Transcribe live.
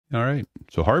All right.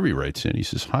 So Harvey writes in. He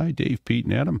says, "Hi, Dave, Pete,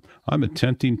 and Adam. I'm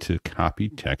attempting to copy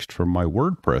text from my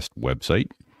WordPress website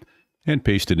and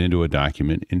paste it into a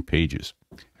document in Pages.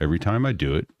 Every time I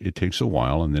do it, it takes a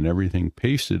while, and then everything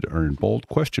pasted are in bold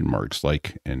question marks,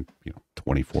 like, and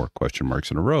 24 question marks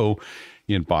in a row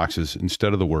in boxes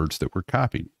instead of the words that were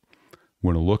copied.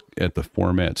 When I look at the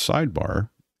format sidebar,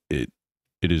 it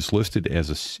is listed as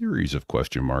a series of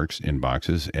question marks in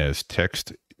boxes as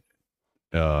text,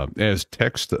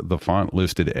 the font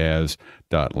listed as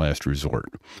last resort.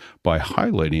 By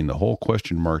highlighting the whole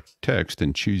question mark text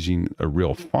and choosing a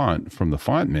real font from the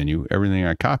font menu, everything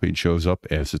I copied shows up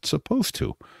as it's supposed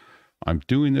to. I'm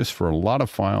doing this for a lot of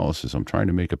files as I'm trying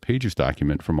to make a Pages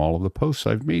document from all of the posts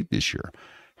I've made this year.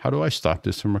 How do I stop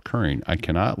this from occurring? I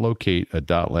cannot locate a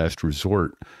last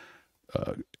resort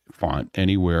font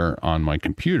anywhere on my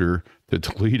computer to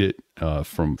delete it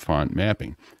from font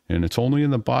mapping. And it's only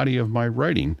in the body of my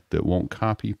writing that won't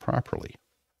copy properly.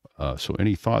 So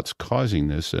any thoughts causing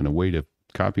this and a way to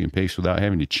copy and paste without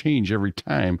having to change every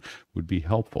time would be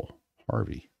helpful."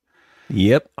 Harvey.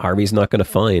 Yep, Harvey's not going to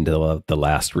find the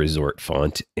last resort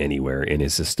font anywhere in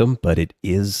his system, but it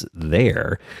is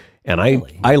there. And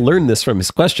I learned this from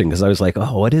his question because I was like,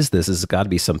 oh, what is this? This has got to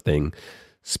be something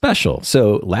special.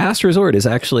 So last resort is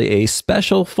actually a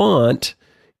special font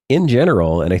in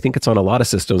general, and I think it's on a lot of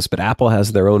systems, but Apple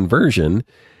has their own version,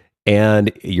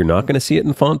 and you're not going to see it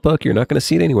in Font Book. You're not going to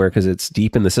see it anywhere because it's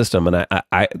deep in the system. And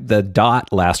the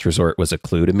dot last resort was a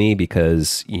clue to me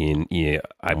because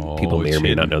people may or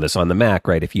may not know this on the Mac,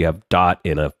 right? If you have dot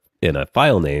in a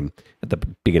file name at the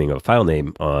beginning of a file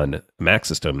name on a Mac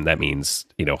system, that means,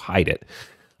 hide it.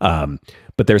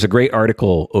 But there's a great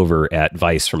article over at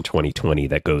Vice from 2020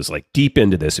 that goes like deep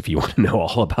into this if you want to know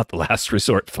all about the last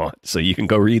resort font. So you can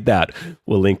go read that.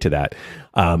 We'll link to that.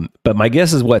 But my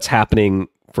guess is what's happening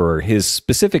for his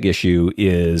specific issue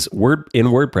is in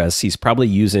WordPress, he's probably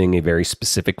using a very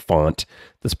specific font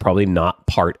that's probably not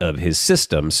part of his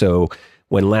system. So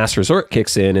when last resort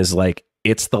kicks in is like,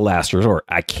 it's the last resort.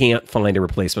 I can't find a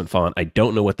replacement font. I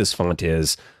don't know what this font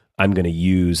is. I'm going to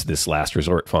use this last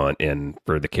resort font. And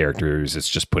for the characters, it's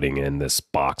just putting in this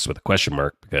box with a question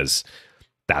mark because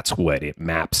that's what it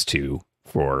maps to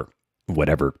for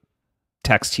whatever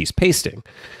text he's pasting.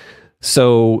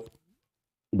 So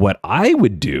what I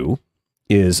would do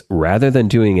is rather than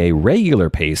doing a regular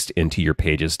paste into your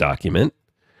Pages document,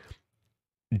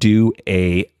 so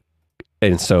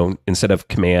instead of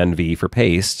Command V for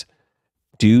paste,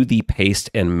 do the paste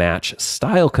and match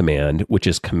style command, which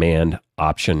is Command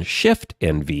Option Shift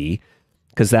and V,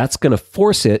 because that's going to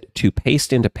force it to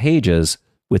paste into Pages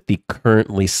with the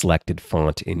currently selected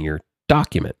font in your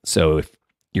document. So if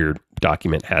your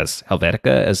document has Helvetica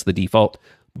as the default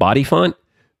body font,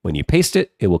 when you paste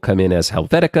it, it will come in as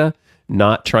Helvetica,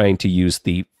 not trying to use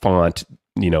the font,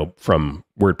 from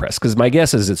WordPress. Because my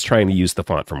guess is it's trying to use the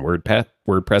font from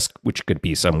WordPress, which could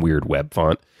be some weird web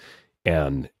font,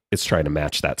 and it's trying to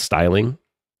match that styling,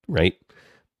 right?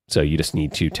 So you just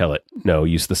need to tell it, no,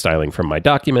 use the styling from my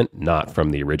document, not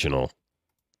from the original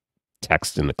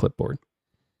text in the clipboard.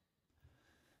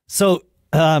 So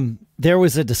there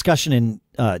was a discussion in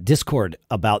Discord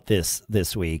about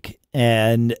this week,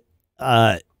 and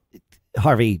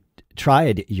Harvey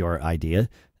tried your idea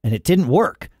and it didn't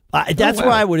work. That's where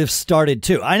I would have started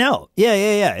too. I know.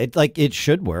 Yeah. It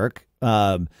should work.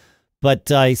 But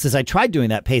he says, I tried doing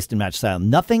that paste and match style.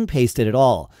 Nothing pasted at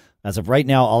all. As of right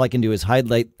now, all I can do is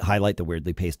highlight the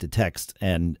weirdly pasted text.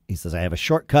 And he says, I have a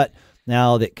shortcut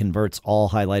now that converts all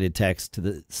highlighted text to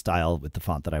the style with the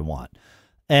font that I want.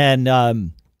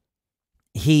 And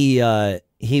he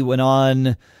went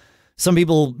on. Some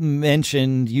people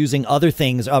mentioned using other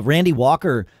things. Randy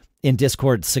Walker in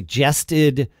Discord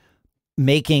suggested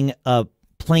making a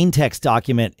plain text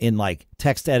document in like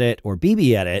TextEdit or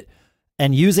BBEdit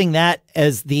and using that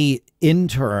as the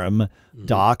interim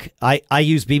doc. I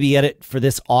use BBEdit for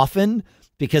this often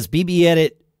because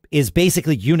BBEdit is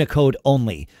basically Unicode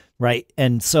only, right?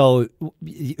 And so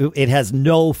it has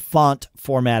no font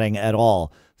formatting at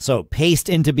all. So paste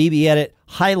into BBEdit,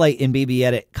 highlight in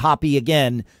BBEdit, copy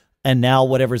again, and now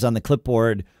whatever's on the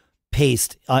clipboard,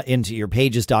 paste into your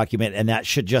Pages document, and that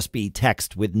should just be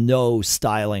text with no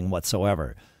styling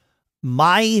whatsoever.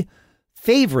 My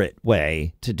favorite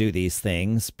way to do these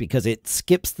things, because it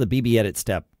skips the BBEdit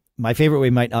step, my favorite way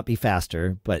might not be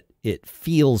faster, but it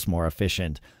feels more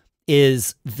efficient,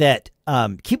 is that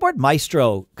Keyboard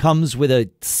Maestro comes with a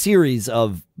series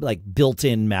of like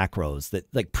built-in macros, that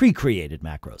like pre-created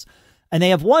macros. And they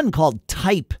have one called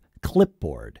Type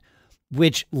Clipboard,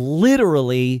 which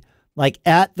literally, like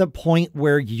at the point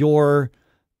where your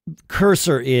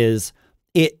cursor is,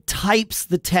 it types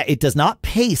the text. It does not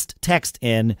paste text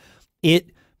in.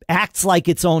 It acts like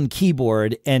its own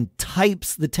keyboard and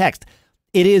types the text.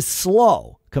 It is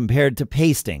slow compared to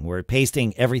pasting, where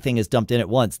pasting, everything is dumped in at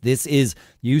once. This is,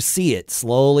 you see it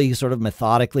slowly, sort of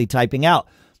methodically typing out.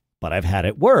 But I've had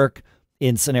it work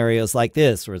in scenarios like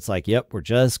this, where it's like, yep, we're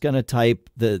just going to type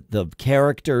the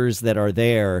characters that are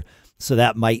there. So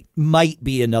that might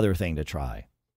be another thing to try.